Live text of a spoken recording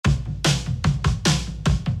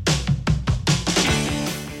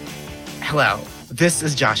Hello, this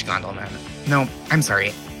is Josh Gondelman. No, I'm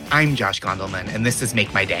sorry. I'm Josh Gondelman, and this is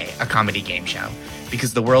Make My Day, a comedy game show.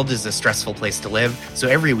 Because the world is a stressful place to live, so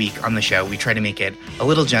every week on the show, we try to make it a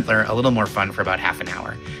little gentler, a little more fun for about half an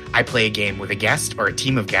hour. I play a game with a guest or a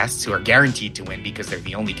team of guests who are guaranteed to win because they're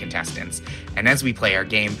the only contestants. And as we play our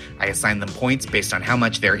game, I assign them points based on how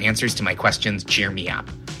much their answers to my questions cheer me up.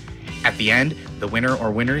 At the end, the winner or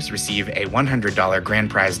winners receive a $100 grand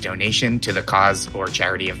prize donation to the cause or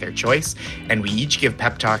charity of their choice, and we each give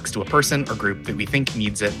pep talks to a person or group that we think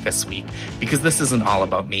needs it this week, because this isn't all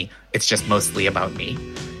about me, it's just mostly about me.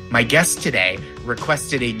 My guest today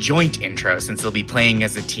requested a joint intro since they'll be playing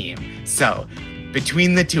as a team. So,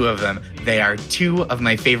 between the two of them, they are two of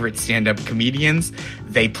my favorite stand-up comedians.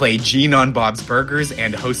 They play Gene on Bob's Burgers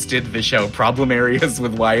and hosted the show Problem Areas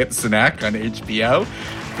with Wyatt Cenac on HBO.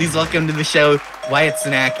 Please welcome to the show, Wyatt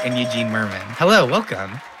Cenac and Eugene Mirman. Hello, welcome.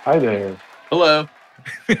 Hi there. Hello.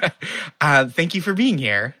 Thank you for being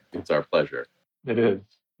here. It's our pleasure. It is,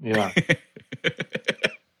 yeah.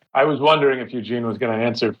 I was wondering if Eugene was going to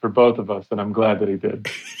answer for both of us, and I'm glad that he did.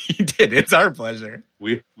 He did. It's our pleasure.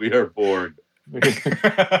 We are bored.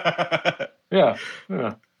 Yeah.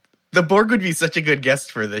 The Borg would be such a good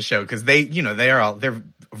guest for this show because they're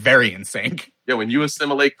very in sync. Yeah, when you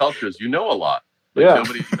assimilate cultures, you know a lot. But Yeah.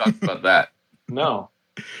 nobody talks about that. No.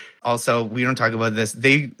 Also, we don't talk about this.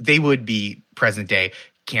 They would be present day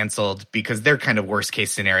canceled because they're kind of worst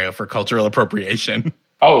case scenario for cultural appropriation.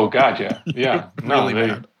 Oh, God, yeah. Yeah. No, Really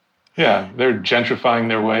bad. they're gentrifying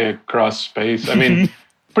their way across space. I mean,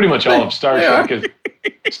 pretty much all of Star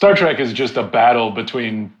Trek is just a battle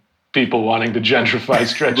between people wanting to gentrify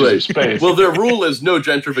stretches of space. Well, their rule is no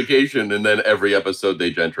gentrification, and then every episode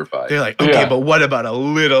they gentrify. They're like, okay, but what about a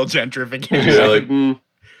little gentrification? They're like,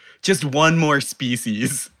 Just one more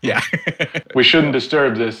species. Yeah. We shouldn't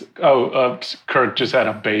disturb this. Kirk just had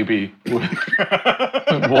a baby with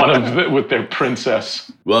their princess.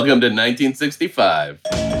 Welcome to 1965.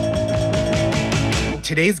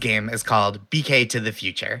 Today's game is called BK to the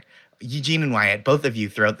Future. Eugene and Wyatt, both of you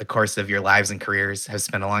throughout the course of your lives and careers have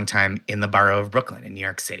spent a long time in the borough of Brooklyn in New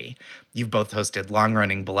York City. You've both hosted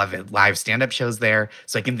long-running, beloved live stand-up shows there,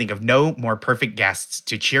 so I can think of no more perfect guests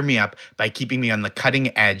to cheer me up by keeping me on the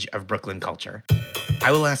cutting edge of Brooklyn culture.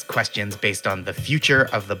 I will ask questions based on the future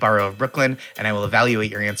of the borough of Brooklyn, and I will evaluate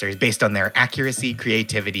your answers based on their accuracy,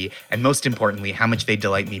 creativity, and most importantly, how much they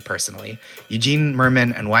delight me personally. Eugene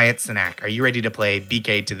Mirman and Wyatt Cenac, are you ready to play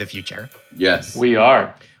BK to the Future? Yes. We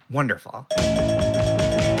are. Wonderful.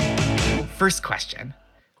 First question.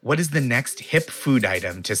 What is the next hip food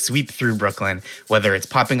item to sweep through Brooklyn, whether it's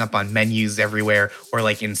popping up on menus everywhere or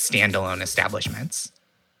like in standalone establishments?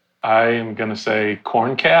 I am going to say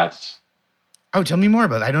corn cats. Oh, tell me more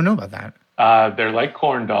about that. I don't know about that. They're like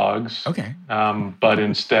corn dogs. Okay. But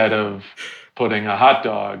instead of putting a hot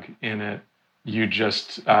dog in it, you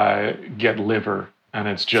just get liver, and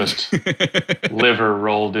it's just liver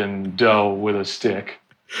rolled in dough with a stick.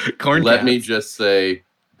 Corn Let cats. me just say,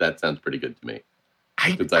 that sounds pretty good to me.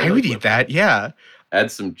 I like would eat liver. that, yeah. Add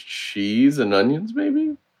some cheese and onions,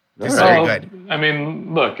 maybe? This is All right. very good. I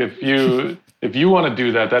mean, look, if you want to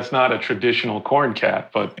do that, that's not a traditional corn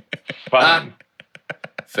cat, but fine.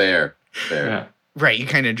 Fair. Yeah. Right, you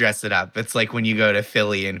kind of dress it up. It's like when you go to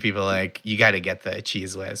Philly and people are like, you got to get the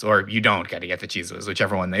Cheese Whiz, or you don't got to get the Cheese Whiz,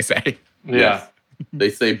 whichever one they say. Yeah. They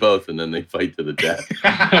say both, and then they fight to the death.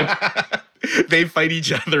 They fight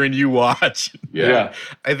each other and you watch. Yeah.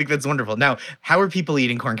 I think that's wonderful. Now, how are people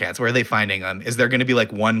eating corn cats? Where are they finding them? Is there going to be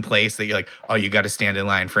like one place that you're like, oh, you got to stand in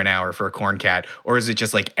line for an hour for a corn cat? Or is it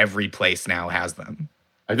just like every place now has them?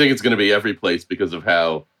 I think it's going to be every place because of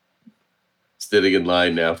how standing in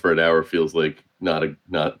line now for an hour feels like not.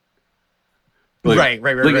 Right.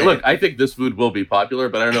 Look, I think this food will be popular,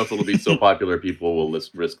 but I don't know if it'll be so popular people will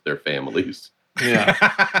risk their families. Yeah.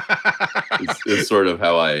 It's sort of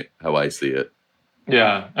how I see it.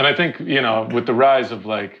 Yeah. And I think, with the rise of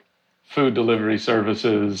like food delivery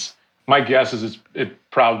services, my guess is it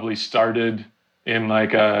probably started in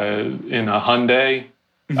like in a Hyundai,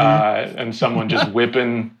 and someone just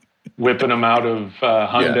whipping them out of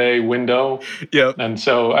Hyundai window. Yep. And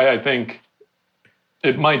so I think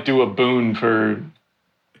it might do a boon for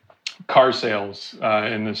car sales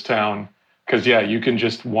in this town. Because, you can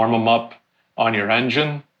just warm them up on your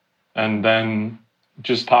engine and then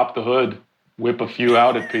just pop the hood, whip a few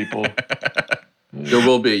out at people. There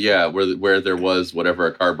will be, where there was whatever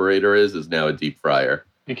a carburetor is now a deep fryer.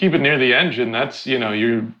 You keep it near the engine, that's,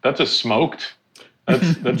 that's a smoked.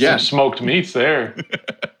 That's some smoked meats there.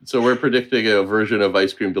 So we're predicting a version of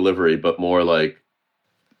ice cream delivery, but more like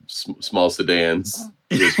small sedans.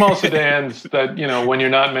 Small sedans that, when you're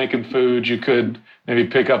not making food, you could maybe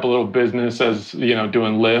pick up a little business as,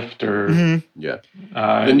 doing Lyft or Yeah.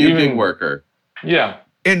 The new gig worker. Yeah.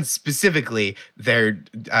 And specifically, they're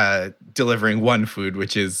delivering one food,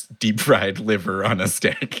 which is deep fried liver on a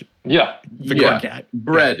stick. Yeah. The corn cat.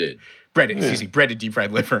 Breaded. Breaded, excuse me, breaded deep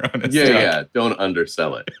fried liver on a Yeah, stick. yeah. Don't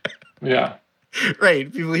undersell it. Yeah.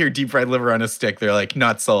 Right. People hear deep fried liver on a stick, they're like,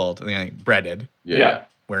 not sold. And they're like, breaded. Yeah.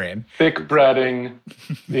 We're in. Thick breading,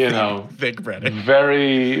 Thick breading.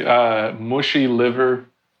 very mushy liver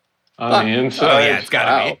on the inside. Oh, yeah, it's got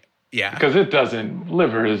to Wow. be. Yeah. Because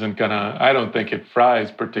liver isn't gonna, I don't think it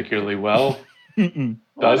fries particularly well. Mm-mm.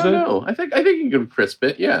 Does I don't it? know. I think you could crisp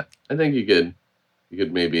it. Yeah. I think you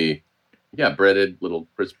could maybe, breaded little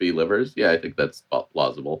crispy livers. Yeah, I think that's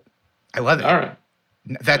plausible. I love it. All right.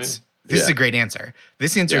 This is a great answer.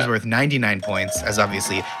 This answer is worth 99 points, as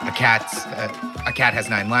obviously a cat has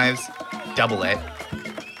 9 lives. Double it.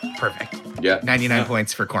 Perfect. Yeah. 99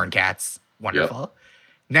 points for corn cats. Wonderful.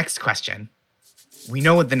 Next question. We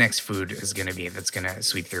know what the next food is going to be that's going to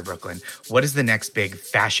sweep through Brooklyn. What is the next big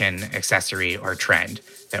fashion accessory or trend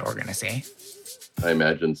that we're going to see? I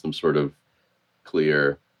imagine some sort of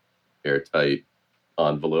clear, airtight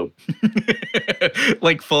envelope.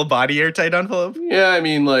 Like full body airtight envelope? Yeah, I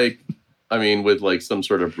mean, with like some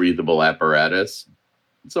sort of breathable apparatus,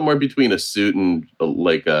 somewhere between a suit and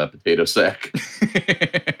like a potato sack.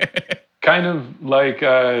 Kind of like, do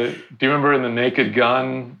you remember in The Naked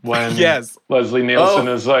Gun when Yes. Leslie Nielsen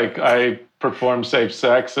is like, I perform safe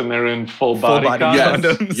sex and they're in full body body condoms?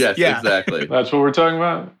 condoms. Yes, Yeah. exactly. That's what we're talking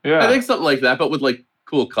about? Yeah. I think something like that, but with like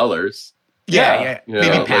cool colors. Yeah. You know,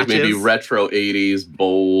 Maybe like patches. maybe retro 80s,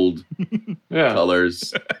 bold yeah.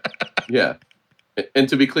 colors. Yeah. And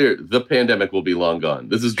to be clear, the pandemic will be long gone.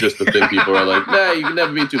 This is just the thing people are like, nah, you can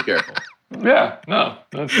never be too careful. Yeah. No.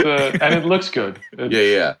 That's and it looks good.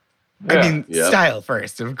 Yeah. I mean, Yep. style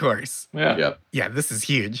first, of course. yeah. Yep. Yeah, this is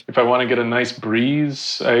huge. If I want to get a nice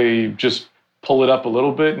breeze, I just pull it up a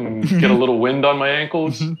little bit and get a little wind on my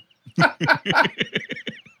ankles.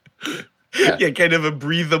 Yeah, kind of a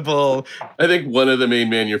breathable. I think one of the main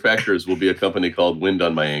manufacturers will be a company called Wind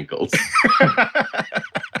on My Ankles.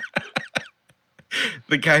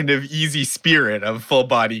 The kind of easy spirit of full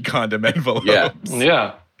body condom envelopes. Yeah.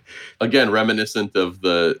 Yeah. Again, reminiscent of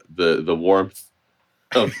the warmth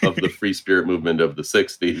of the free spirit movement of the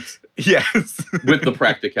 60s Yes. with the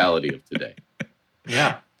practicality of today.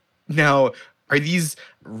 Yeah. Now, are these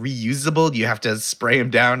reusable? Do you have to spray them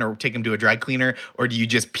down or take them to a dry cleaner? Or do you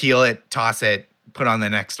just peel it, toss it, put on the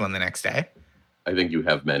next one the next day? I think you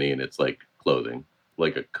have many, and it's like clothing,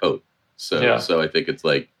 like a coat. So Yeah. I think it's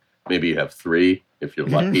like maybe you have 3 if you're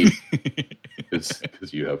lucky, because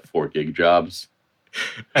you have 4 gig jobs.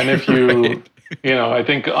 And if you, Right. I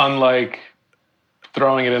think unlike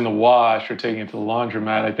throwing it in the wash or taking it to the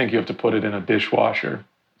laundromat, I think you have to put it in a dishwasher.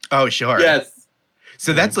 Oh, sure. Yes,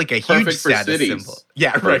 So that's like a huge perfect for status cities. symbol.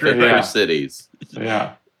 Yeah, Perfect right. for Yeah. cities.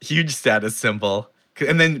 Yeah. Huge status symbol.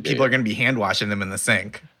 And then people Yeah. are going to be hand washing them in the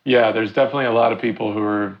sink. Yeah. There's definitely a lot of people who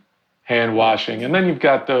are hand washing. And then you've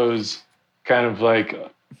got those kind of like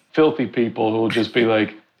filthy people who will just be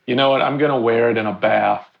like, you know what, I'm going to wear it in a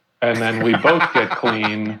bath. And then we both get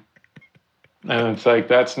clean. And it's like,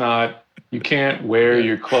 that's not, you can't wear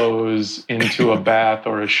your clothes into a bath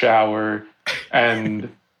or a shower and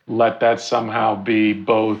let that somehow be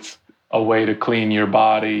both a way to clean your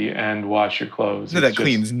body and wash your clothes. No, It's that just-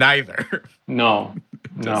 cleans neither. No.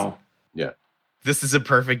 This is a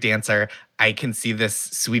perfect answer. I can see this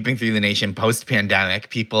sweeping through the nation post-pandemic.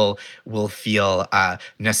 People will feel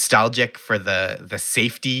nostalgic for the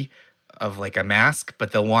safety of like a mask,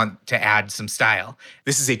 but they'll want to add some style.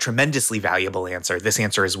 This is a tremendously valuable answer. This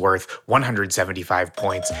answer is worth 175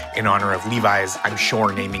 points in honor of Levi's. I'm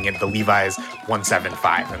sure naming it the Levi's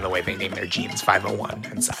 175 and the way they name their jeans 501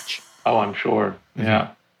 and such. Oh, I'm sure. Yeah.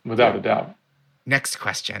 Without a doubt. Next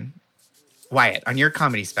question. Wyatt, on your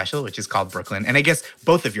comedy special, which is called Brooklyn, and I guess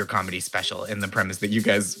both of your comedy special in the premise that you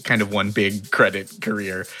guys kind of won big credit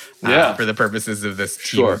career Yeah. for the purposes of this team,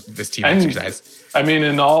 Sure. this team And- exercise. I mean,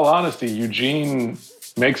 in all honesty, Eugene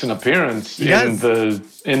makes an appearance Yes.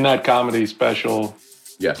 in that comedy special.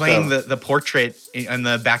 Yeah. Playing the portrait on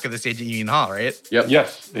the back of the stage at Union Hall, right? Yep.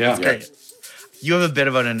 Yes, yeah. That's great. You have a bit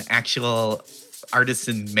about an actual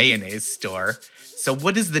artisan mayonnaise store. So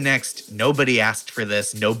what is the next nobody asked for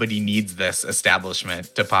this, nobody needs this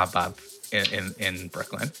establishment to pop up in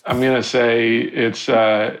Brooklyn? I'm gonna say it's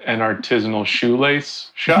an artisanal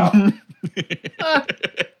shoelace shop.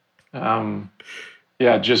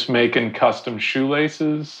 Yeah, just making custom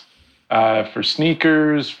shoelaces for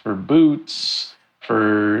sneakers, for boots,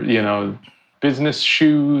 for, business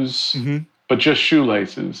shoes, but just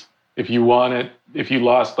shoelaces. If you want it, if you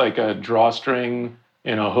lost like a drawstring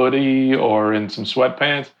in a hoodie or in some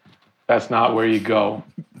sweatpants, that's not where you go.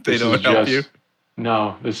 They don't help you?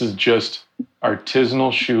 No, this is just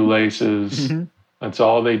artisanal shoelaces. That's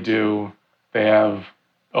all they do. They have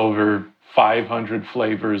over 500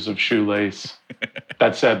 flavors of shoelace.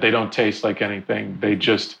 That said, they don't taste like anything. They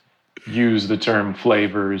just use the term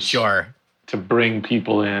flavors Sure. to bring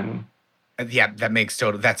people in. Yeah,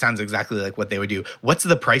 that sounds exactly like what they would do. What's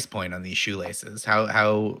the price point on these shoelaces?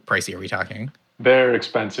 How pricey are we talking? They're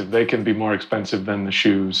expensive. They can be more expensive than the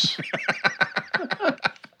shoes.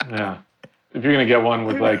 Yeah. If you're gonna get one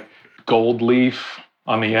with like gold leaf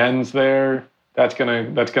on the ends there, that's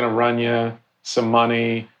gonna run you some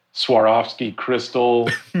money. Swarovski crystal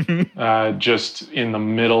just in the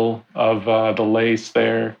middle of the lace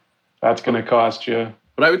there, that's gonna cost you.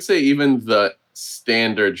 But I would say even the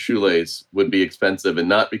standard shoelace would be expensive, and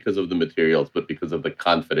not because of the materials, but because of the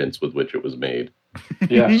confidence with which it was made.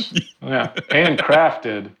 Yes. Yeah. And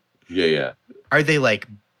crafted. Yeah. Are they like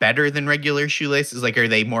better than regular shoelaces? Like, are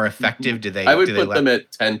they more effective? I would put them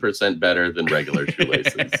at 10% better than regular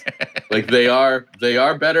shoelaces. Like they are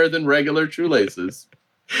better than regular shoelaces.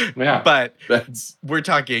 Yeah. But we're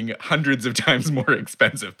talking hundreds of times more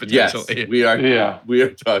expensive potentially. Yes, we are. Yeah. We are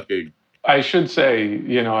talking. I should say,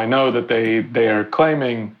 I know that they are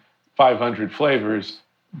claiming 500 flavors.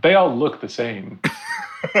 They all look the same.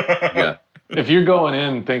 Yeah. If you're going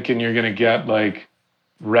in thinking you're going to get like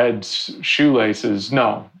red shoelaces,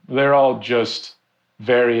 no, they're all just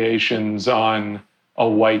variations on a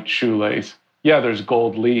white shoelace. Yeah, there's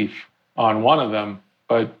gold leaf on one of them,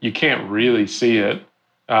 but you can't really see it.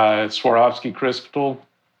 Swarovski crystal,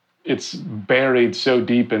 it's buried so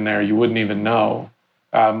deep in there you wouldn't even know.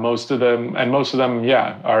 Most of them,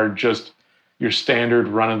 yeah, are just your standard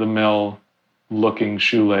run-of-the-mill looking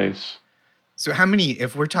shoelace. So how many,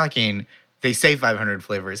 if we're talking, they say 500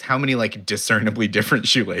 flavors, how many like discernibly different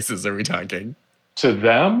shoelaces are we talking? To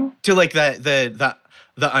them? To like the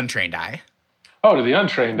untrained eye. Oh, to the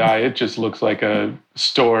untrained eye, it just looks like a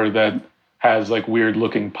store that has like weird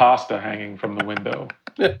looking pasta hanging from the window.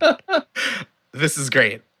 This is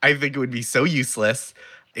great. I think it would be so useless.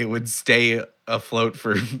 It would stay afloat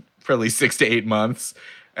for probably 6 to 8 months,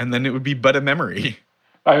 and then it would be but a memory.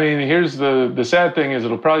 I mean, here's the sad thing is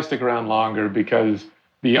it'll probably stick around longer because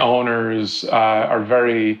the owners are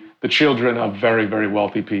the children of very, very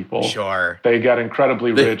wealthy people. Sure. They got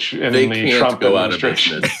incredibly rich in the Trump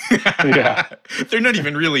administration. Yeah. They're not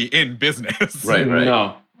even really in business. Right.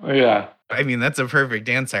 No. Yeah. I mean, that's a perfect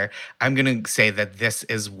answer. I'm going to say that this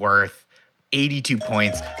is worth 82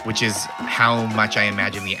 points, which is how much I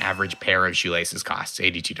imagine the average pair of shoelaces costs,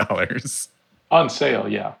 $82. On sale,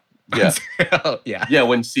 yeah. Yeah. Yeah. Yeah,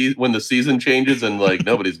 when the season changes and like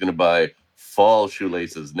nobody's going to buy fall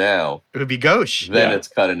shoelaces now, it would be gauche. Then it's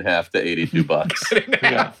cut in half to $82. Cut in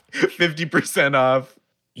half. 50% off.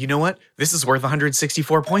 You know what? This is worth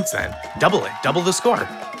 164 points then. Double it. Double the score.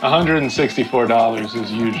 $164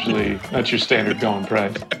 is usually, that's your standard going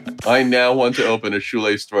price. I now want to open a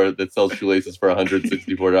shoelace store that sells shoelaces for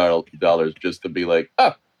 $164 just to be like,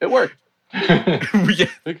 it worked. Yeah.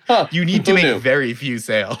 Like, you need to make very few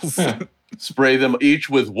sales. Spray them each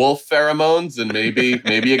with wolf pheromones and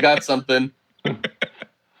maybe you got something.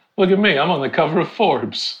 Look at me. I'm on the cover of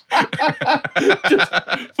Forbes. Just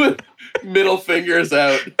with middle fingers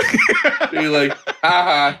out. Be like,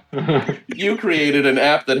 haha, you created an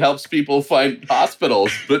app that helps people find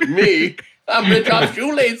hospitals, but me, I'm rich off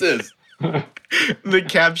shoelaces. The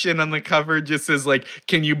caption on the cover just says like,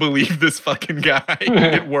 can you believe this fucking guy?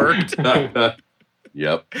 It worked.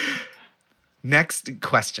 Yep. Next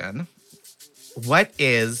question. What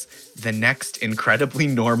is the next incredibly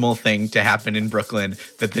normal thing to happen in Brooklyn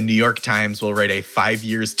that the New York Times will write a 5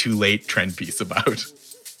 years too late trend piece about?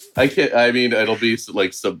 It'll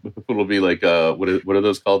be like what are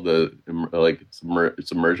those called? The like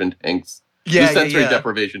submersion tanks. Yeah, the sensory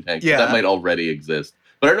deprivation tanks. Yeah. That might already exist.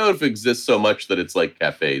 But I don't know if it exists so much that it's like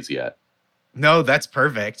cafes yet. No, that's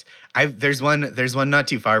perfect. There's one not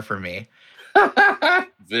too far from me.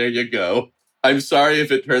 There you go. I'm sorry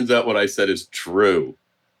if it turns out what I said is true.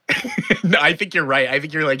 No, I think you're right. I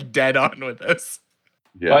think you're like dead on with this.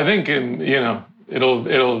 Yeah. Well, I think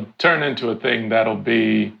it'll turn into a thing that'll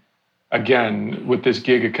be, again, with this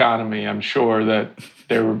gig economy, I'm sure that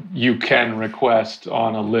you can request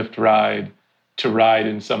on a Lyft ride to ride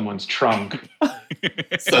in someone's trunk.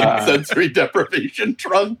 Sensory deprivation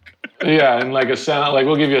trunk. Yeah, and like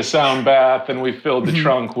we'll give you a sound bath, and we filled the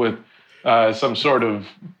trunk with some sort of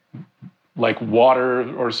like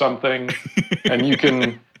water or something, and you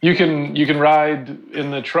can ride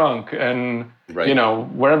in the trunk, and Right. you know,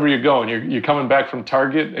 wherever you're going, you're coming back from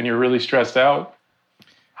Target and you're really stressed out,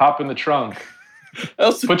 hop in the trunk,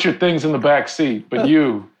 Also, put your things in the back seat, but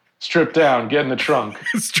you strip down, get in the trunk.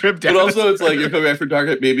 Strip down. but also, it's like you're coming back from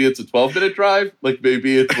Target. Maybe it's a 12-minute drive. Like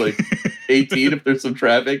maybe it's like 18 if there's some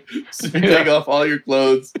traffic. So you take off all your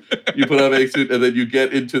clothes, you put on a suit, and then you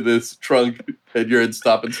get into this trunk, and you're in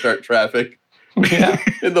stop and start traffic Yeah.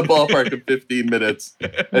 in the ballpark of 15 minutes,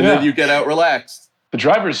 and Yeah. then you get out relaxed. The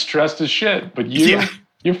driver's stressed as shit, but Yeah.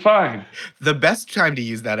 you're fine. The best time to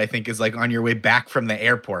use that, I think, is like on your way back from the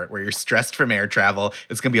airport where you're stressed from air travel.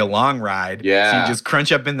 It's going to be a long ride. Yeah. So you just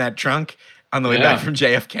crunch up in that trunk on the way Yeah. back from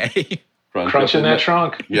JFK. Crunch in that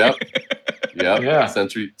trunk. Yep. Yep. Yeah.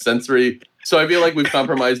 Sensory. So I feel like we've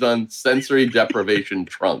compromised on sensory deprivation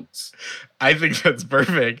trunks. I think that's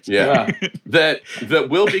perfect. Yeah. That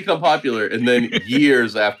will become popular, and then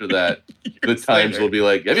years after that, the Times later. will be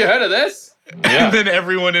like, "Have you heard of this? Yeah. And then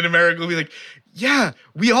everyone in America will be like, yeah,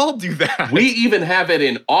 we all do that. We even have it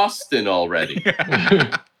in Austin already."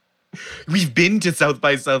 We've been to South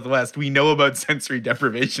by Southwest. We know about sensory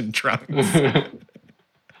deprivation trunks.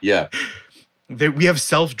 Yeah. We have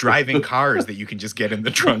self-driving cars that you can just get in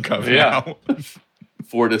the trunk of Yeah. now.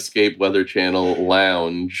 Ford Escape Weather Channel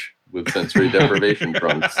lounge with sensory deprivation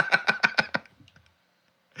trunks.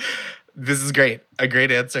 This is great. A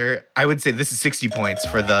great answer. I would say this is 60 points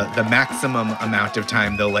for the maximum amount of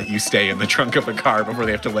time they'll let you stay in the trunk of a car before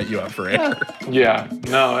they have to let you out for air. Yeah.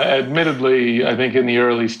 No, admittedly, I think in the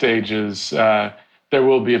early stages, there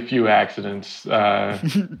will be a few accidents. Yeah.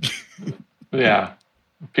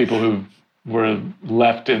 People who were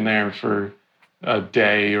left in there for a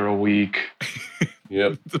day or a week.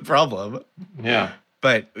 Yep. It's a problem. Yeah.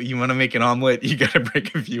 But you want to make an omelet, you got to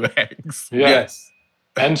break a few eggs. Yeah. Yes.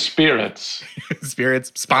 And spirits.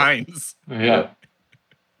 Spirits, spines. Yeah.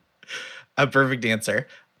 A perfect answer.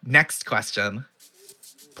 Next question.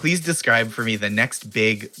 Please describe for me the next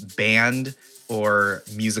big band or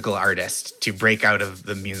musical artist to break out of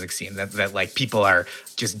the music scene that like people are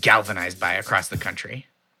just galvanized by across the country.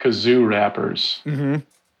 Kazoo rappers.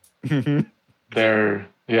 They're,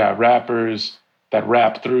 rappers that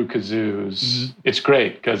rap through kazoos. It's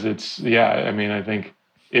great because I think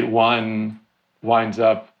it winds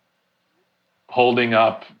up holding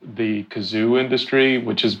up the kazoo industry,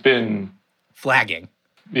 which has been, Flagging.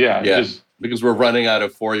 Because we're running out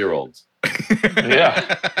of 4-year-olds.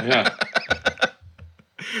 yeah.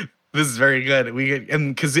 This is very good.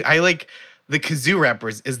 And kazoo, I like the kazoo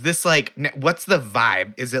rappers. Is this like, what's the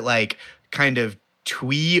vibe? Is it like kind of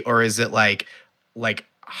twee, or is it like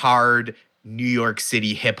hard New York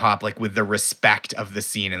City hip hop, like with the respect of the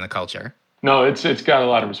scene and the culture? No, it's got a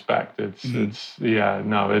lot of respect. It's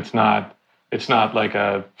not like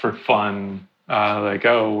a for fun, like,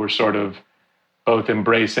 oh, we're sort of both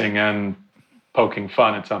embracing and poking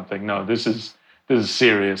fun at something. No, this is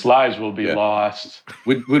serious. Lives will be lost.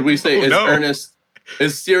 Would we say earnest,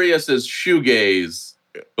 as serious as shoegaze,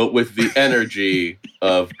 but with the energy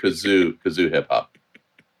of kazoo hip hop?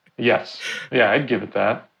 Yes. Yeah, I'd give it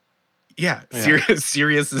that. Yeah.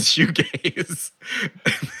 Serious as shoegaze.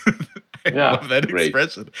 I love that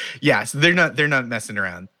expression. Yeah, so they're not messing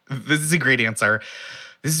around. This is a great answer.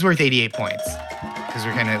 This is worth 88 points because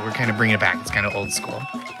we're kind of bringing it back. It's kind of old school.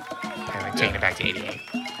 Kind of taking it back to 88.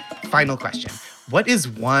 Final question: what is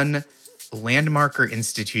one landmark or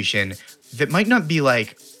institution that might not be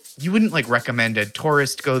like you wouldn't like recommend a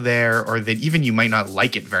tourist go there, or that even you might not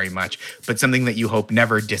like it very much, but something that you hope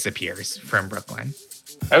never disappears from Brooklyn?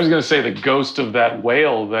 I was going to say the ghost of that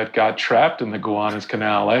whale that got trapped in the Gowanus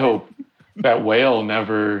Canal. I hope that whale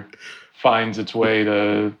never finds its way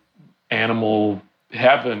to animal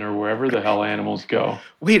heaven or wherever the hell animals go.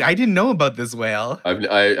 Wait, I didn't know about this whale.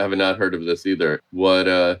 I have not heard of this either. What?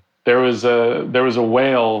 There was a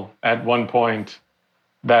whale at one point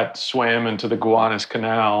that swam into the Gowanus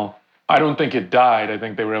Canal. I don't think it died. I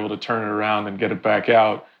think they were able to turn it around and get it back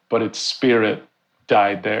out, but its spirit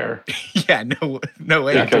died there. Yeah, no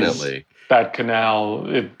way. Definitely. That canal,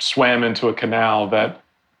 it swam into a canal that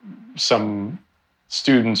some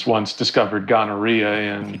students once discovered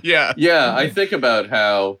gonorrhea in. Yeah. Yeah, I think about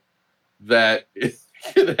how that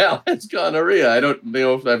canal has gonorrhea. I don't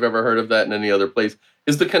know if I've ever heard of that in any other place.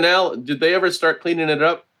 Is the canal, did they ever start cleaning it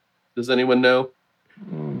up? Does anyone know?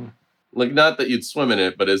 Like, not that you'd swim in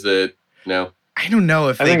it, but is it, no? I don't know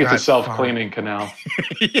if I they think it's got a self-cleaning canal.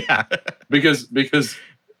 Yeah. Because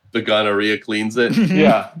the gonorrhea cleans it.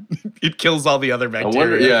 Yeah. It kills all the other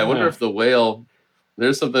bacteria. I wonder if the whale,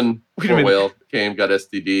 there's something, Wait a poor minute. whale came, got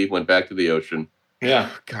STD, went back to the ocean. Yeah.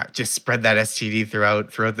 God, just spread that STD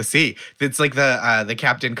throughout the sea. It's like the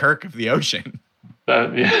Captain Kirk of the ocean.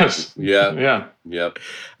 Yes. Yeah. Yeah. Yep.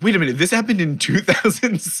 Wait a minute, this happened in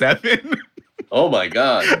 2007? Oh my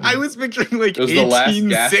God. I was picturing like It was the last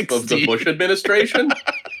gasp of 1860. the Bush administration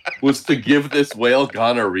was to give this whale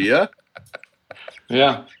gonorrhea.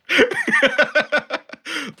 Yeah.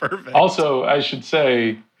 Perfect. Also, I should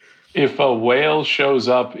say, if a whale shows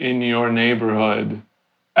up in your neighborhood,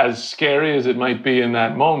 as scary as it might be in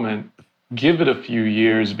that moment, give it a few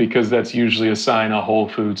years because that's usually a sign a Whole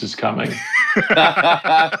Foods is coming.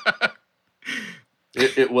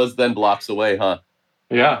 It was then blocks away, huh?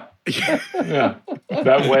 Yeah. Yeah.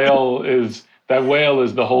 That whale is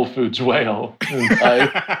the Whole Foods whale.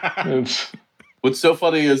 It's, What's so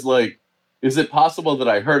funny is like, is it possible that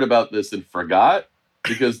I heard about this and forgot?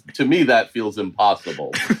 Because to me, that feels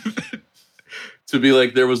impossible. To be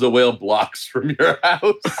like, there was a whale blocks from your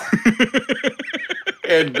house.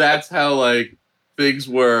 And that's how like things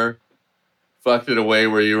were fucked in a way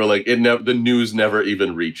where you were like, the news never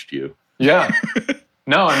even reached you. yeah.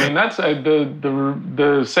 No, I mean, that's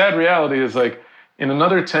the sad reality is like in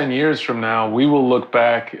another 10 years from now, we will look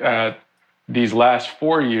back at these last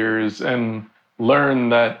 4 years and learn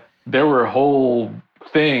that there were whole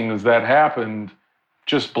things that happened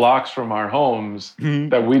just blocks from our homes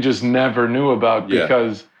that we just never knew about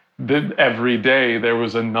because every day there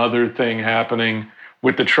was another thing happening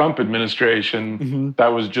with the Trump administration that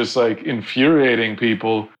was just like infuriating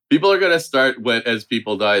people. People are going to start as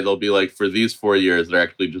people die, they'll be like, for these 4 years, they're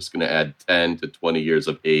actually just going to add 10 to 20 years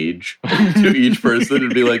of age to each person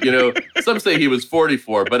and be like, some say he was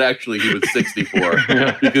 44, but actually he was 64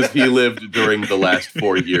 because he lived during the last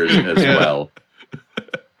 4 years as well.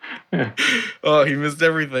 Yeah. Oh, he missed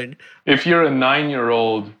everything. If you're a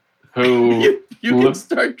 9-year-old who you can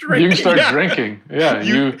start drinking. You can start drinking. Yeah.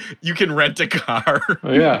 You can rent a car.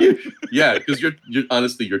 Yeah. Yeah, because you're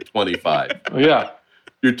honestly, you're 25. Yeah.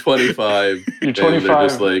 You're 25. You're 25. And they're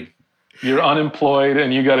just like, you're unemployed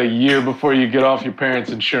and you got a year before you get off your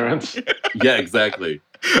parents' insurance. Yeah, exactly.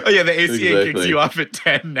 Oh yeah, the ACA kicks you off at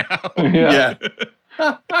 10 now. Yeah.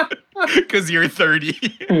 Because you're 30.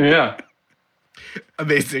 Yeah.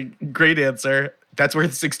 Amazing. Great answer. That's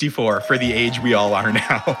worth 64 for the age we all are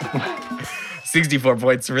now. 64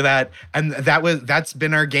 points for that. And that's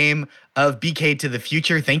been our game of BK to the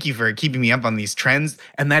future. Thank you for keeping me up on these trends.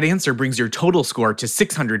 And that answer brings your total score to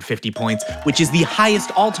 650 points, which is the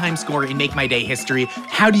highest all-time score in Make My Day history.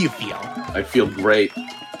 How do you feel? I feel great.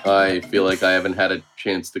 I feel like I haven't had a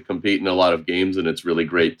chance to compete in a lot of games, and it's really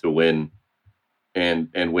great to win and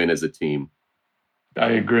win as a team.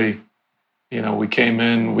 I agree. We came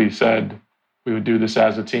in, we said we would do this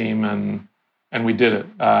as a team, and we did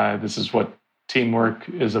it. This is what teamwork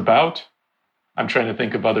is about. I'm trying to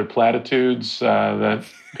think of other platitudes that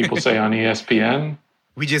people say on ESPN.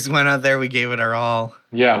 We just went out there, we gave it our all.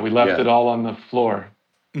 Yeah, we left it all on the floor.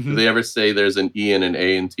 Do they ever say there's an E and an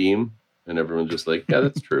A in team? And everyone's just like, yeah,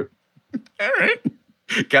 that's true. All right.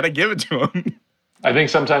 Gotta give it to them. I think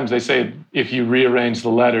sometimes they say if you rearrange the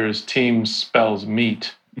letters, team spells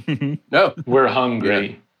meat. No. We're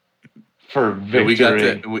hungry for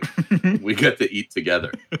victory. We got to eat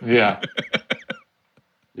together. Yeah.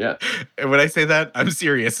 Yeah. And when I say that, I'm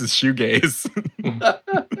serious as shoegaze.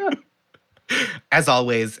 As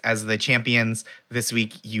always, as the champions this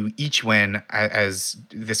week, you each win, as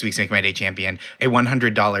this week's Make My Day champion, a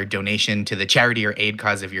 $100 donation to the charity or aid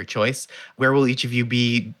cause of your choice. Where will each of you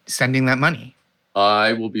be sending that money?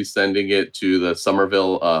 I will be sending it to the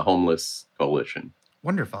Somerville Homeless Coalition.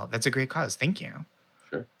 Wonderful. That's a great cause. Thank you.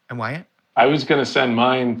 Sure. And Wyatt? I was going to send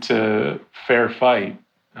mine to Fair Fight.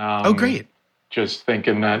 Oh, great. Just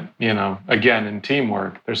thinking that, again, in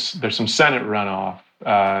teamwork, there's some Senate runoff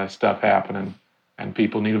stuff happening, and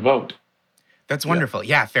people need a vote. That's wonderful.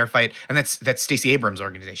 Yeah, Fair Fight. And that's Stacey Abrams'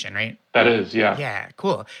 organization, right? That is, yeah. Yeah,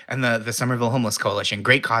 cool. And the Somerville Homeless Coalition,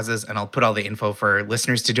 great causes. And I'll put all the info for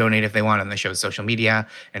listeners to donate if they want on the show's social media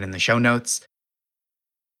and in the show notes.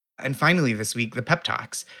 And finally, this week, the pep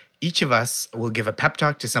talks. Each of us will give a pep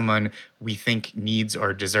talk to someone we think needs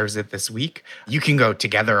or deserves it this week. You can go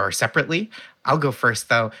together or separately. I'll go first,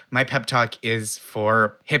 though. My pep talk is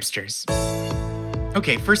for hipsters.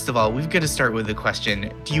 Okay, first of all, we've got to start with the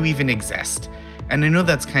question, do you even exist? And I know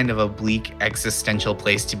that's kind of a bleak existential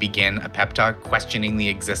place to begin a pep talk, questioning the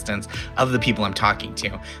existence of the people I'm talking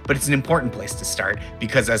to. But it's an important place to start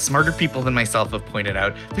because, as smarter people than myself have pointed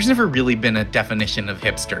out, there's never really been a definition of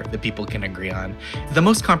hipster that people can agree on. The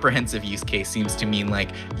most comprehensive use case seems to mean like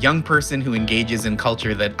young person who engages in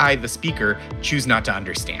culture that I, the speaker, choose not to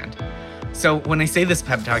understand. So when I say this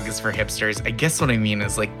pep talk is for hipsters, I guess what I mean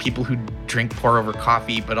is like people who drink pour over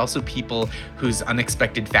coffee, but also people whose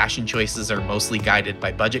unexpected fashion choices are mostly guided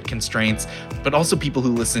by budget constraints, but also people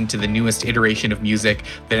who listen to the newest iteration of music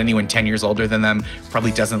that anyone 10 years older than them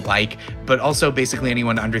probably doesn't like, but also basically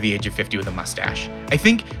anyone under the age of 50 with a mustache. I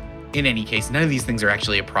think in any case, none of these things are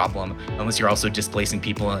actually a problem unless you're also displacing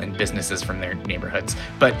people and businesses from their neighborhoods.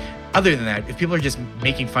 But other than that, if people are just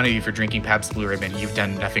making fun of you for drinking Pabst Blue Ribbon, you've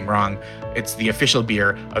done nothing wrong. It's the official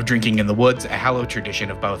beer of drinking in the woods, a hallowed tradition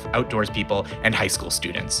of both outdoors people and high school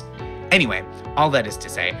students. Anyway, all that is to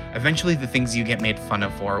say, eventually the things you get made fun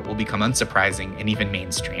of for will become unsurprising and even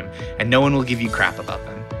mainstream, and no one will give you crap about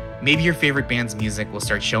them. Maybe your favorite band's music will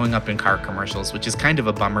start showing up in car commercials, which is kind of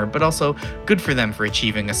a bummer, but also good for them for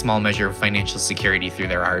achieving a small measure of financial security through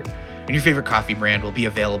their art. And your favorite coffee brand will be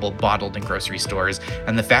available bottled in grocery stores,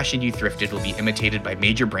 and the fashion you thrifted will be imitated by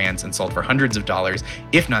major brands and sold for hundreds of dollars,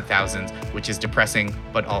 if not thousands, which is depressing,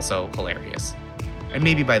 but also hilarious. And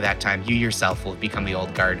maybe by that time, you yourself will have become the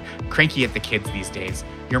old guard, cranky at the kids these days.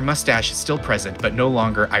 Your mustache is still present, but no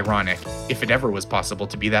longer ironic, if it ever was possible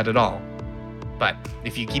to be that at all. But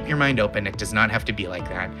if you keep your mind open, it does not have to be like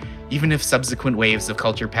that. Even if subsequent waves of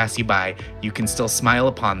culture pass you by, you can still smile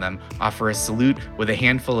upon them, offer a salute with a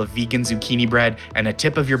handful of vegan zucchini bread, and a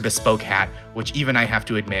tip of your bespoke hat, which even I have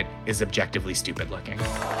to admit is objectively stupid looking.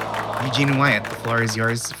 Eugene and Wyatt, the floor is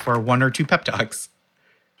yours for one or two pep talks.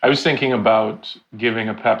 I was thinking about giving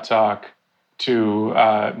a pep talk to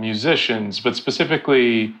musicians, but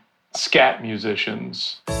specifically scat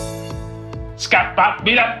musicians. Scat bop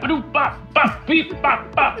beat up boop bop bop beep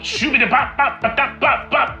bop bop shooby bop bop bop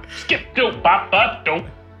bop bop skip do bop bop do.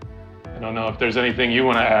 I don't know if there's anything you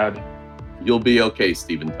want to add. You'll be okay,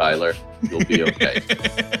 Steven Tyler. You'll be okay.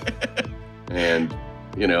 And,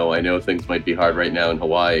 you know, I know things might be hard right now in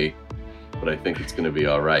Hawaii, but I think it's going to be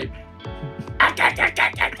all right.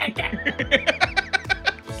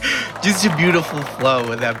 Just a beautiful flow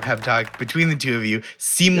with that pep talk between the two of you.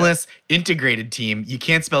 Seamless, integrated team. You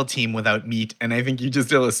can't spell team without meat, and I think you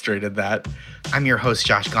just illustrated that. I'm your host,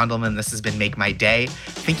 Josh Gondelman. This has been Make My Day.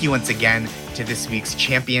 Thank you once again to this week's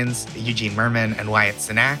champions, Eugene Merman and Wyatt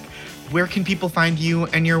Cenac. Where can people find you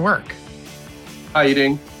and your work?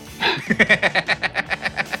 Hiding.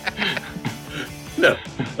 No.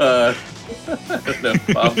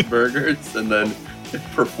 Bob's Burgers, and then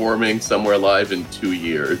performing somewhere live in 2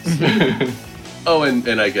 years. Oh, and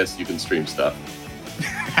I guess you can stream stuff.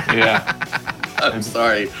 Yeah. I'm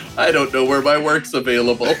sorry. I don't know where my work's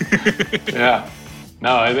available. Yeah.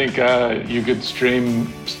 No, I think you could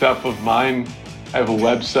stream stuff of mine. I have a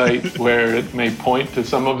website where it may point to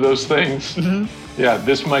some of those things. Mm-hmm. Yeah,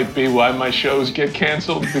 this might be why my shows get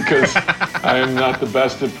canceled, because I am not the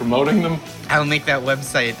best at promoting them. I'll make that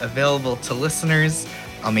website available to listeners.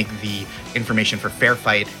 I'll make the information for Fair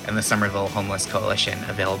Fight and the Somerville Homeless Coalition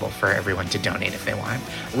available for everyone to donate if they want.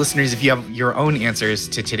 Listeners, if you have your own answers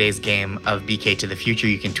to today's game of BK to the Future,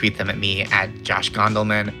 you can tweet them at me at Josh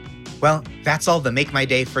Gondelman. Well, that's all the Make My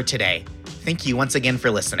Day for today. Thank you once again for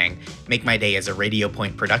listening. Make My Day is a Radio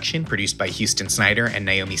Point production produced by Houston Snyder and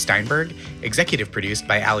Naomi Steinberg, executive produced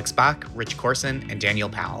by Alex Bach, Rich Corson, and Daniel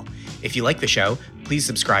Powell. If you like the show, please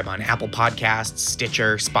subscribe on Apple Podcasts,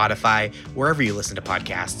 Stitcher, Spotify, wherever you listen to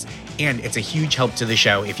podcasts. And it's a huge help to the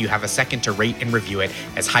show if you have a second to rate and review it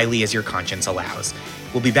as highly as your conscience allows.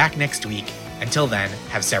 We'll be back next week. Until then,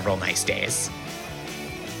 have several nice days.